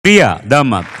Priya,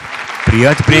 Dhamma.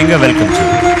 Priya, Priyanka, welcome to you.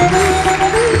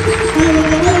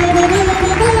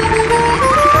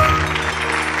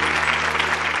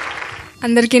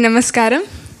 అందరికీ నమస్కారం.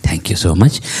 Thank you so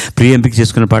much. ప్రియ ఎంపిక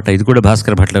చేసుకున్న పాట ఇది కూడా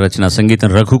భాస్కర్ భట్ల రచన,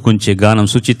 సంగీతం రఘు కుంచె, గానం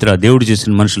సుచిత్ర. దేవుడు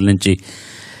చేసిన మనుషుల నుంచి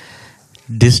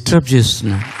డిస్టర్బ్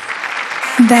చేస్తున్నా.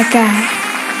 That guy,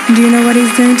 do you know what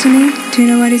he's doing to me? Do you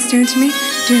know what he's doing to me?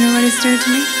 Do you know what he's doing to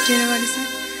me? Do you know what he's doing?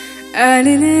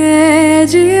 Alile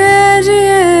jiye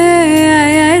jiye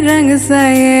ay ay rang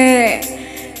saye.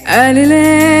 Alile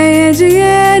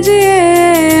jiye jiye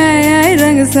ay ay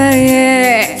rang saye.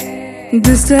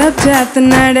 Disturb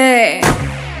చేస్తున్నాడే,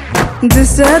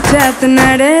 disturb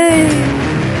చేస్తున్నాడే,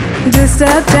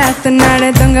 disturb చేస్తున్నాడే.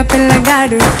 దొంగ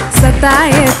పిల్లగాడు సతా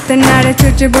ఎత్తున్నాడే,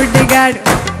 చుచ్చుబుడ్డిగాడు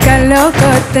కల్లో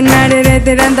కొత్తున్నాడు.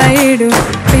 రెదిరంతా ఈడు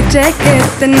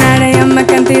పిచ్చెక్కెత్తున్నాడే.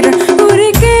 అమ్మకంతీరు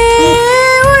ఊరికే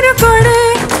ఊరుకోడే,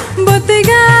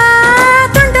 బొత్తిగా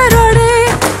తుంటరోడే.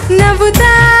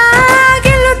 నవ్వుతా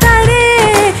గెలుతాడే,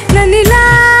 నన్నిలా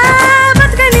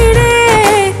బతకనీడే.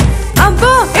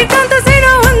 అబ్బో ఇటంత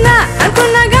scene ఉందా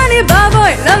అనుకున్నా గాని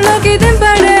బాబోయ్ లవ్లోకి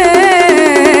దింపాడే.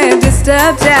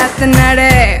 Disturb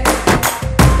చేస్తున్నాడే,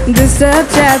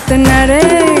 disturb చేస్తున్నాడే,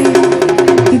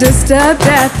 disturb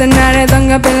చేస్తున్నాడే.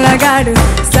 దొంగ పిల్లగాడు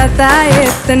సతా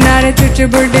ఎత్తున్నాడు,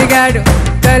 చుచ్చుబుడ్డిగాడు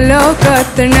కల్లో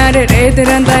కొత్తున్నాడు.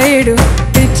 రేతురంతా ఈడు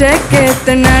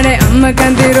పిచ్చెక్కెత్తున్నాడే.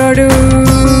 అమ్మకంతి రోడు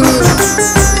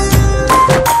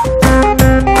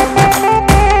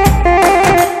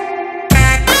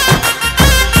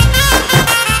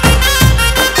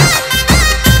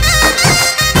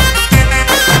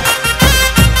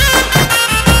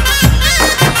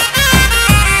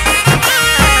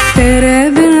तेरे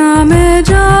बिना मैं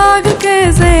जाग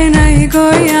कैसे नहीं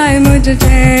कोई आए मुझे.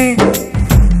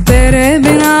 तेरे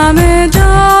बिना मैं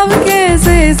जाग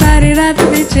कैसे सारी रात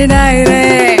बिछड़ाई रे.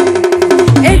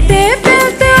 ఎట్టే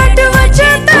పెళ్తే అటు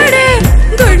వచ్చేస్తాడే,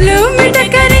 గుడ్లు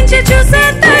మిటకరించి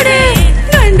చూసేస్తాడే.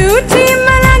 గండు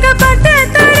చీమలాగా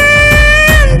పట్టేస్తాడే,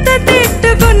 ఎంత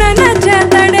తిట్టుకున్న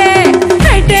నచ్చేస్తాడే.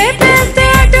 ఎట్టే పెళ్తే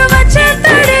అటు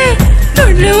వచ్చేస్తాడే,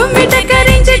 గుడ్లు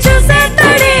మిటకరించి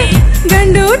చూసేస్తాడే.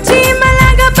 గండు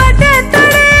చీమలాగా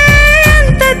పట్టేస్తాడే,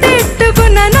 ఎంత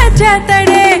తిట్టుకున్న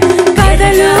నచ్చేస్తాడే.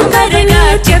 కథలు కథలు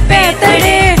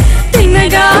చెప్పేస్తాడే,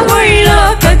 తిన్నగా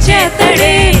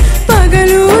ఒళ్ళోకొచ్చేస్తాడే.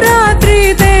 పగలు రాత్రి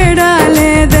తేడా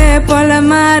లేదే,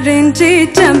 పొలమారించి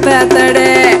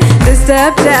చంపేస్తాడే.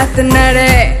 Disturb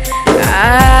చేస్తున్నాడే,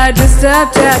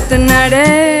 disturb చేస్తున్నాడే.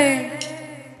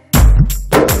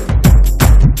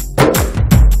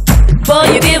 Boy,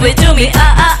 you give it to me,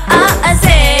 I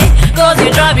say, 'cause you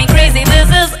drive me crazy,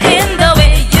 this is in the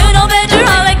way. You know better,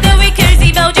 I like the way crazy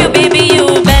about you, baby. You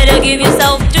better give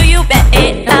yourself to you,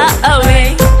 better away.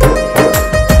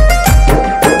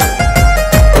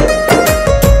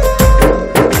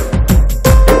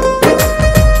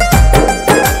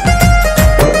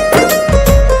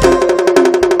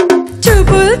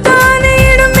 చూపులతో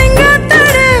నీడు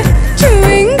మింగేస్తాడే,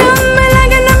 chewing gum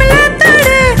లాగా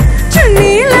నమిలేస్తాడే.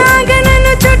 చున్నీలాగా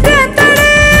నన్ను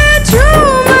చుట్టేస్తాడే, చూ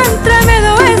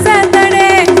మంత్రమేదో వేసేస్తాడే.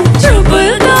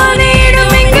 చూపులతో నీడు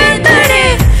మింగేస్తాడే,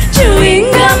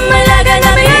 chewing gum లాగా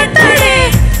నమిలేస్తాడే.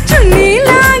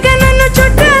 చున్నీలాగా నన్ను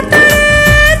చుట్టేస్తాడే,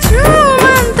 చూ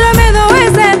మంత్రమేదో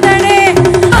వేసేస్తాడే.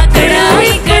 అక్కడ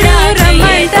ఇక్కడ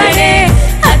రమ్మంటాడే,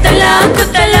 అతలా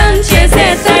కుతలం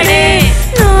చేసేస్తాడే.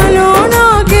 నాలో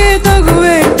నాకే తగు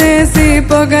పెట్టేసి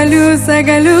పొగలు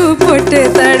సగలు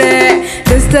పుట్టేస్తాడే.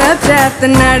 Disturb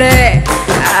చేస్తున్నాడే,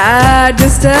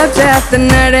 disturb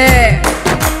చేస్తున్నాడే,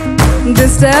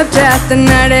 disturb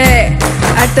చేస్తున్నాడే.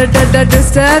 అట్ట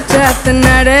డిస్టర్బ్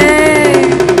చేస్తున్నాడే.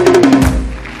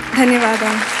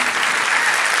 ధన్యవాదాలు.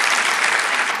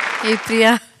 ఏ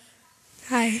ప్రియా,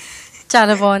 హాయ్.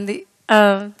 చాలా బాగుంది.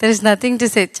 There is nothing to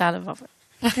say. చాలా బాగుంది.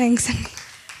 థ్యాంక్స్ అండి.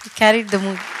 Carried the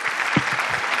mood.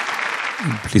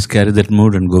 Please carry that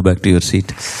mood and go back to your seat.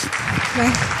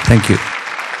 Bye. Thank you.